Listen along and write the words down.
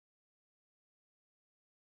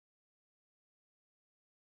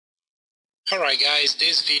Alright guys,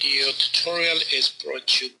 this video tutorial is brought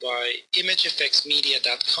to you by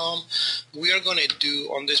ImageFXmedia.com. We are going to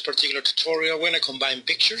do, on this particular tutorial, we're going to combine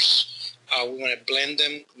pictures. We're going to blend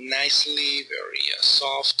them nicely, very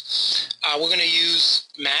soft. We're going to use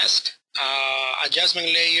mask, adjustment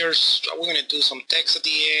layers. We're going to do some text at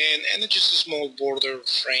the end, and just a small border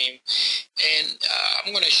frame. And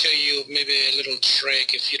I'm going to show you maybe a little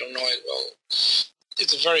trick if you don't know it well.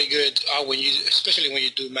 It's very good especially when you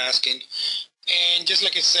do masking. And just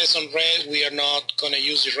like it says on red, we are not going to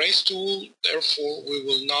use the erase tool, therefore we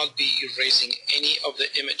will not be erasing any of the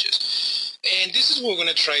images. And this is what we're going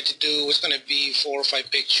to try to do. It's going to be 4 or 5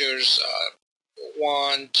 pictures,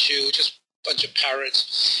 1, 2, just a bunch of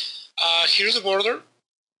parrots. Here's the border,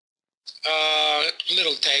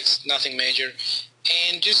 little text, nothing major.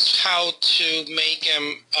 And just how to make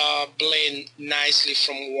them blend nicely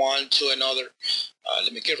from one to another.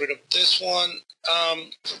 Let me get rid of this one.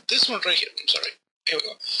 This one right here, I'm sorry. Here we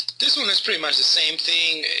go. This one is pretty much the same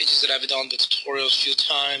thing. It's just that I've done the tutorials a few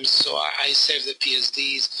times, so I saved the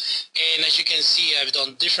PSDs. And as you can see, I've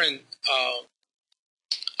done different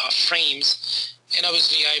frames. And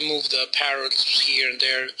obviously I moved the parrots here and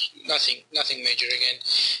there. Nothing major again.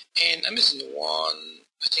 And I'm missing one.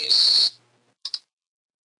 I think it's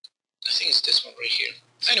this one right here.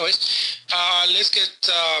 Anyways, let's get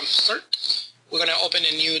started. We're going to open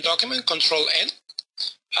a new document, Control N.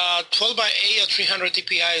 12 by 8 at 300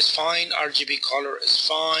 dpi is fine. RGB color is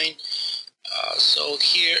fine. So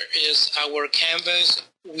here is our canvas.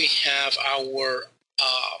 We have our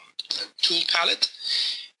tool palette.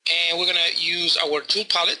 And we're going to use our tool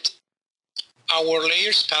palette, our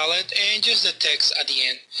layers palette, and just the text at the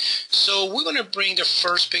end. So we're going to bring the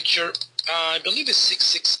first picture. I believe it's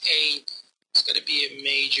 668. It's going to be a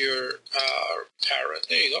major parrot.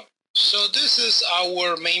 There you go. So this is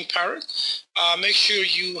our main parrot. Make sure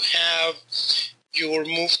you have your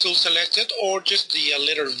move tool selected, or just the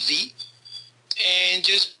letter V, and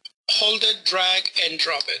just hold it, drag, and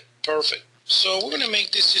drop it. Perfect. So we're going to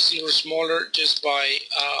make this just a little smaller just by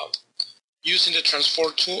using the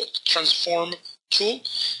transform tool.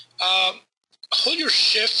 Hold your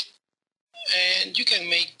shift, and you can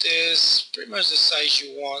make this pretty much the size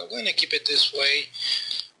you want. We're going to keep it this way.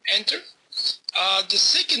 Enter. The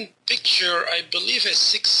second picture, I believe, is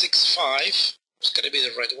 665. It's going to be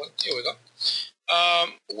the right one. Here we go.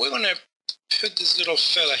 We're going to put this little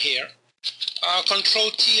fella here.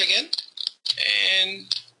 Control T again.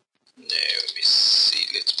 And let me see.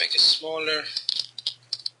 Let's make it smaller.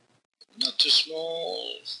 Not too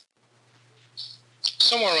small.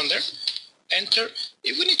 Somewhere around there. Enter.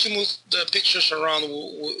 If we need to move the pictures around,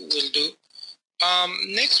 we'll do.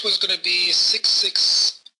 Next was going to be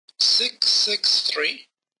 663.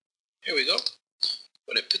 Here we go. I'm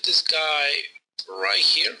going to put this guy right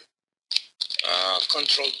here.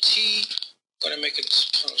 Control T. I'm going to make it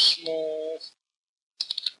kind of small.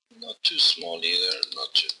 Not too small either.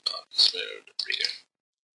 Not too. It's better bigger.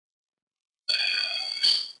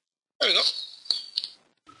 There we go.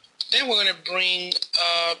 Then we're going to bring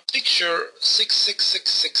picture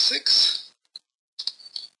 66666.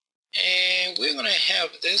 And we're going to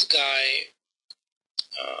have this guy.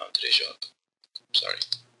 Did it show up? Sorry.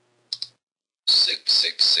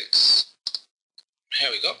 666.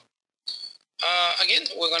 Here we go. Again,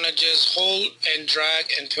 we're going to just hold and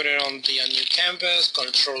drag and put it on the new canvas.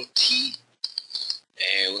 Control T.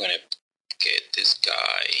 And we're going to get this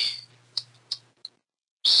guy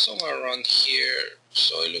somewhere around here,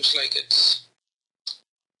 so it looks like it's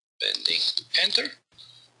bending. Enter.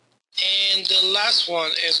 And the last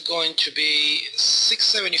one is going to be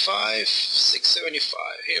 675.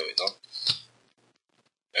 675. Here we go.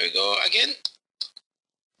 There we go. Again,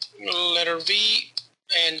 letter V,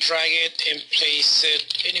 and drag it and place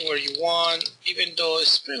it anywhere you want, even though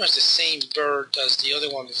it's pretty much the same bird as the other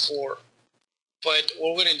one before. But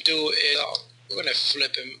what we're going to do is we're going to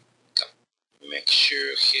flip him. Make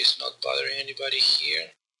sure he's not bothering anybody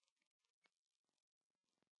here.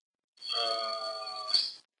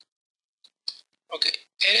 Okay,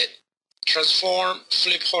 edit, transform,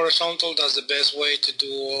 flip horizontal. That's the best way to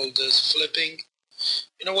do all this flipping.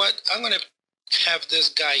 You know what? I'm going to have this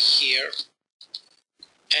guy here.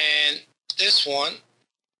 And this one,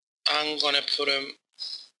 I'm going to put him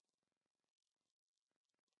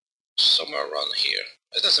somewhere around here.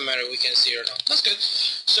 It doesn't matter, we can see it or not. That's good.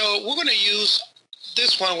 So we're going to use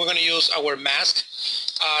this one. We're going to use our mask.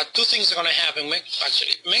 Two things are going to happen.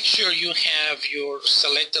 Actually, make sure you have your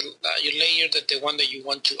selected your layer, that the one that you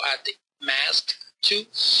want to add the mask to.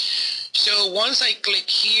 So once I click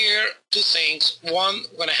here, two things. One,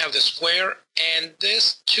 we're gonna have the square, and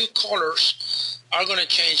these two colors are gonna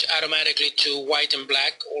change automatically to white and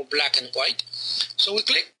black or black and white. So we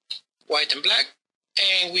click white and black,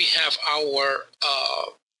 and we have our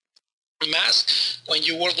mask. When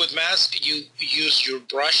you work with mask, you use your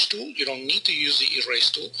brush tool. You don't need to use the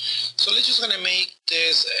erase tool. So let's just gonna make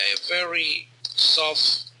this a very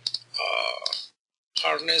soft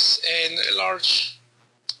hardness and a large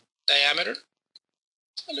diameter,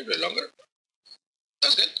 a little bit longer.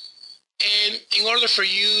 That's good. And in order for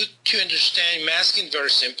you to understand masking, very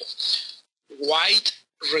simple. White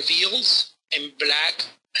reveals and black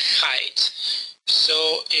hides.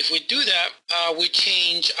 So if we do that, we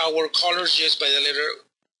change our colors just by the letter,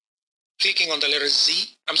 clicking on the letter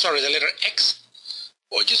Z, I'm sorry, the letter X,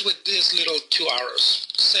 or just with these little two arrows.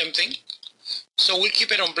 Same thing. So we'll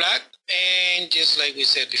keep it on black, and just like we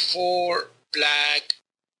said before, black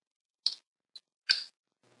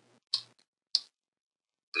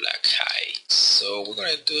hides. So we're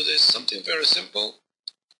going to do this, something very simple.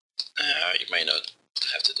 You might not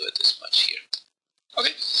have to do it this much here.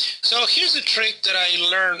 Okay, so here's the trick that I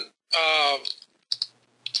learned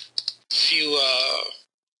few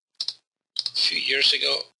years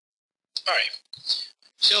ago. All right,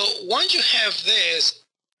 so once you have this,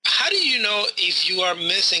 how do you know if you are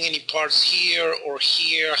missing any parts here or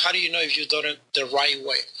here? How do you know if you've done it the right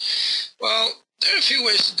way? Well, there are a few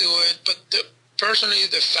ways to do it, but personally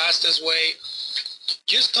the fastest way,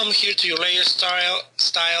 just come here to your layer style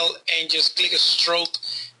and just click a stroke,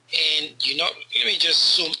 and let me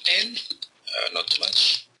just zoom in, not too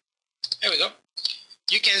much. There we go.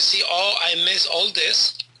 You can see I miss all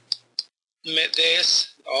this,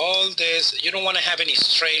 all this. You don't want to have any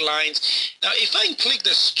straight lines. Now if I click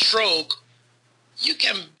the stroke, you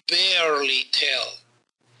can barely tell,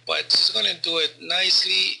 but it's going to do it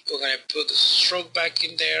nicely. We're going to put the stroke back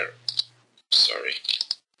in there. Sorry.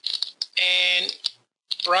 And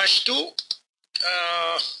brush tool.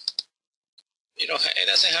 It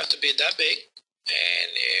doesn't have to be that big.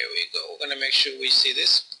 And here we go. We're going to make sure we see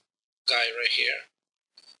this guy right here.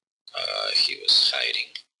 He was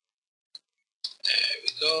hiding. There we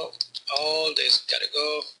go. All this gotta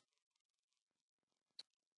go.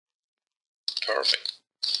 Perfect.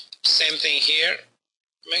 Same thing here.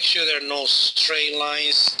 Make sure there are no straight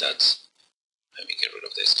lines. Let me get rid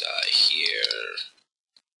of this guy here.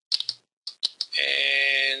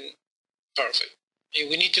 And perfect. If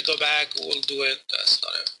we need to go back, we'll do it. That's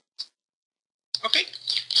not it. Okay.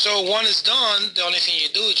 So one is done. The only thing you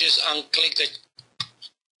do is just unclick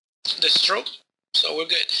the stroke. So we're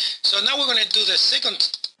good. So now we're going to do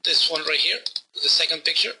this one right here, the second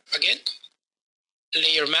picture again.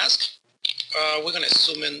 Layer mask. We're going to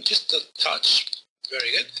zoom in just a touch.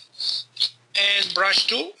 Very good. And brush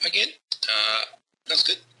tool again. That's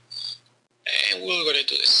good. And we're going to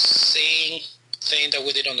do the same thing that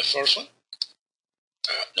we did on the first one.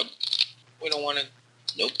 Nope. We don't want to.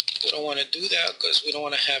 Nope. We don't want to do that because we don't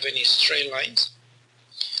want to have any straight lines.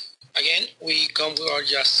 Again, we come with our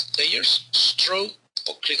just layers, stroke,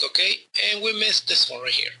 or click OK, and we missed this one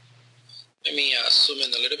right here. Let me zoom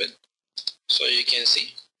in a little bit so you can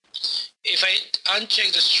see. If I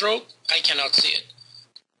uncheck the stroke, I cannot see it.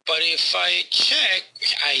 But if I check,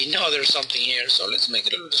 I know there's something here. So let's make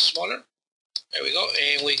it a little smaller. There we go,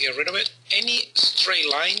 and we get rid of it. Any straight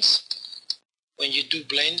lines, when you do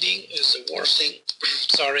blending, is the worst thing.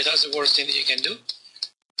 Sorry, that's the worst thing that you can do.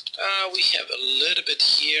 We have a little bit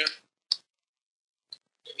here.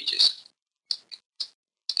 Let me just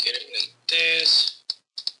get it like this.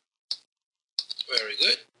 Very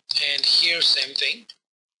good. And here, same thing.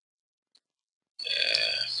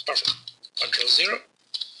 Perfect. Control 0.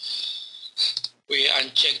 We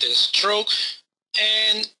uncheck the stroke,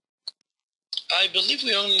 and I believe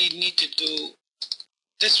we only need to do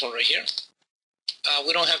this one right here.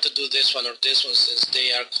 We don't have to do this one or this one since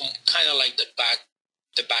they are kind of like the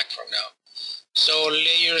background now. So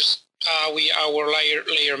layers, our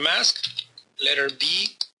layer mask, letter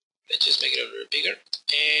B. Let's just make it a little bigger,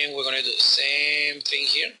 and we're gonna do the same thing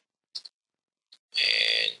here.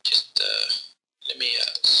 And just let me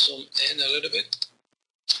zoom in a little bit.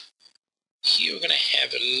 Here we're gonna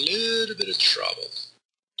have a little bit of trouble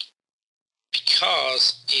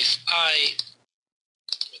because if I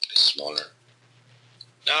make it smaller,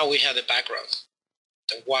 now we have the background,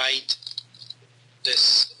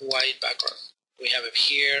 this white background. We have it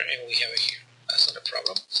here and we have it here. That's not a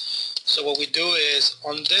problem. So what we do is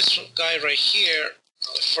on this guy right here,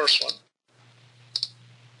 on the first one,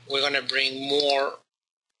 we're gonna bring more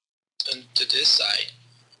into this side.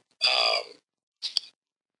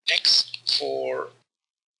 X for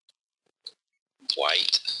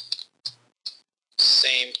white.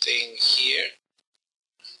 Same thing here.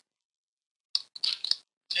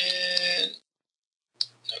 And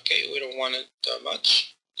okay, we don't want it that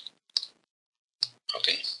much.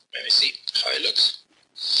 Okay, let me see how it looks.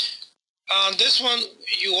 On this one,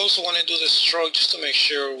 you also want to do the stroke just to make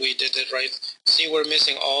sure we did it right. See, we're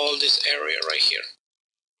missing all this area right here.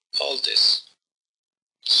 All this.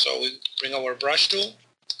 So we bring our brush tool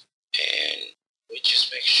and we just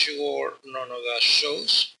make sure none of that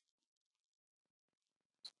shows.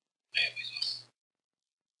 There we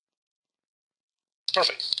go.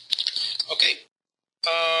 Perfect. Okay.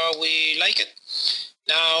 We like it.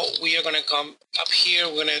 Now we are gonna come up here.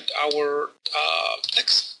 We're gonna add our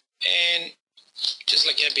text, and just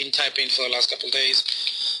like I've been typing for the last couple of days,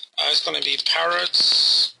 it's gonna be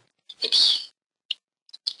parrots. Oops.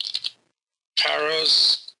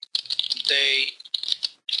 Parrots day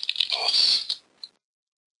off.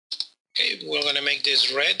 Okay, we're gonna make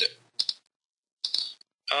this red.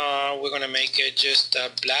 We're gonna make it just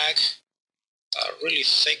black, really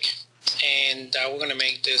thick, and we're gonna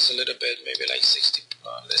make this a little bit, maybe like 60.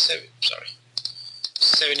 Let's say, sorry,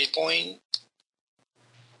 70 point.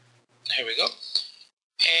 Here we go.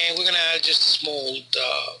 And we're gonna add just a small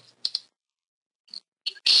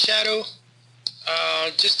shadow,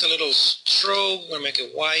 just a little stroke. We're gonna make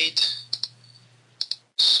it white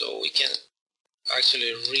so we can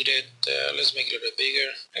actually read it. Let's make it a little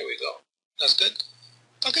bigger. There we go. That's good.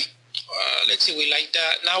 Okay. Let's see. We like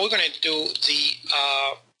that. Now we're gonna do the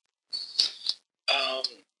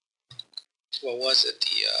what was it?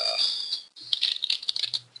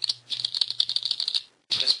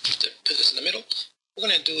 Let's put this in the middle. We're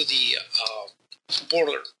gonna do the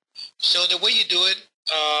border. So the way you do it,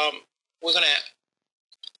 we're gonna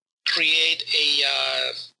create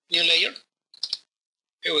a new layer.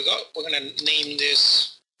 Here we go. We're gonna name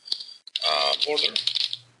this border.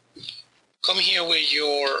 Come here with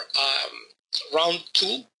your round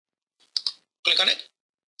tool. Click on it.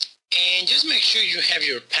 And just make sure you have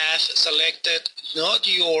your path selected, not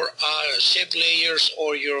your shape layers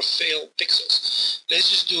or your fill pixels. Let's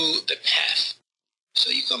just do the path.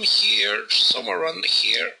 So you come here, somewhere around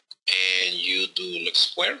here, and you do look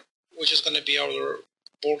square, which is going to be our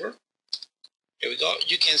border. There we go.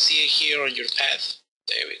 You can see it here on your path.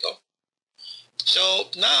 There we go. So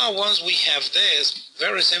now once we have this,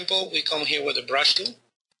 very simple, we come here with the brush tool,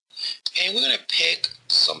 and we're going to pick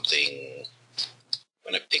something.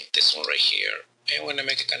 I'm going to pick this one right here, and we're going to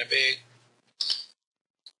make it kind of big.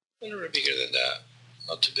 A little bit bigger than that.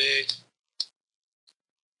 Not too big.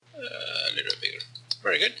 A little bigger.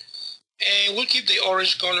 Very good. And we'll keep the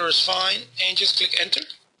orange color as fine, and just click enter.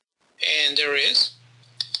 And there it is.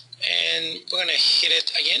 And we're going to hit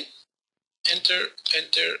it again. Enter,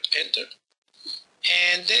 enter, enter.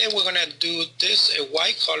 And then we're going to do this a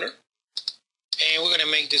white color. And we're going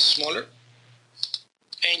to make this smaller.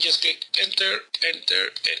 And just click enter,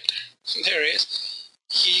 enter, enter. There it is.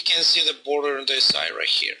 Here you can see the border on this side right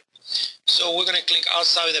here. So we're going to click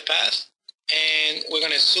outside the path, and we're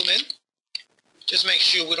going to zoom in. Just make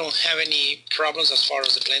sure we don't have any problems as far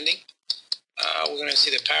as the blending. We're going to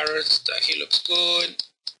see the parrots. He looks good.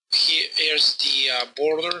 Here's the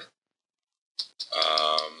border.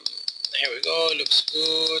 Here we go. It looks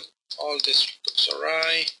good. All this looks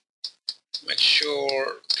alright. Make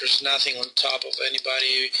sure there's nothing on top of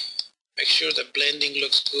anybody. Make sure the blending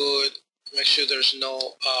looks good. Make sure there's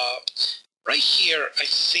no right here. I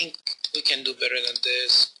think we can do better than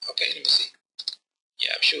this. Okay, let me see.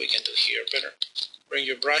 Yeah, I'm sure we can do here better. Bring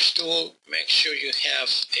your brush tool. Make sure you have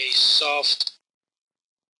a soft.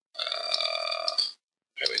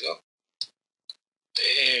 There we go.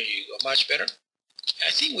 There you go. Much better.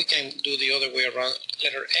 I think we can do the other way around.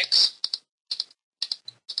 Letter X.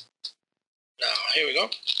 Now, here we go.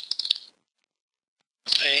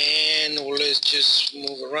 And let's just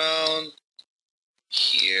move around.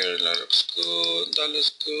 Here, that looks good. That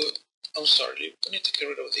looks good. I'm sorry, we need to get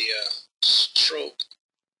rid of the stroke.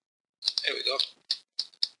 There we go.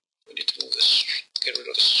 We need to move this, get rid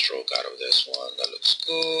of the stroke out of this one. That looks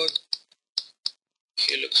good.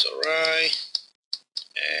 Here looks alright.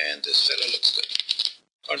 And this fella looks good.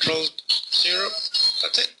 Control 0.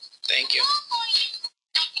 That's it. Thank you.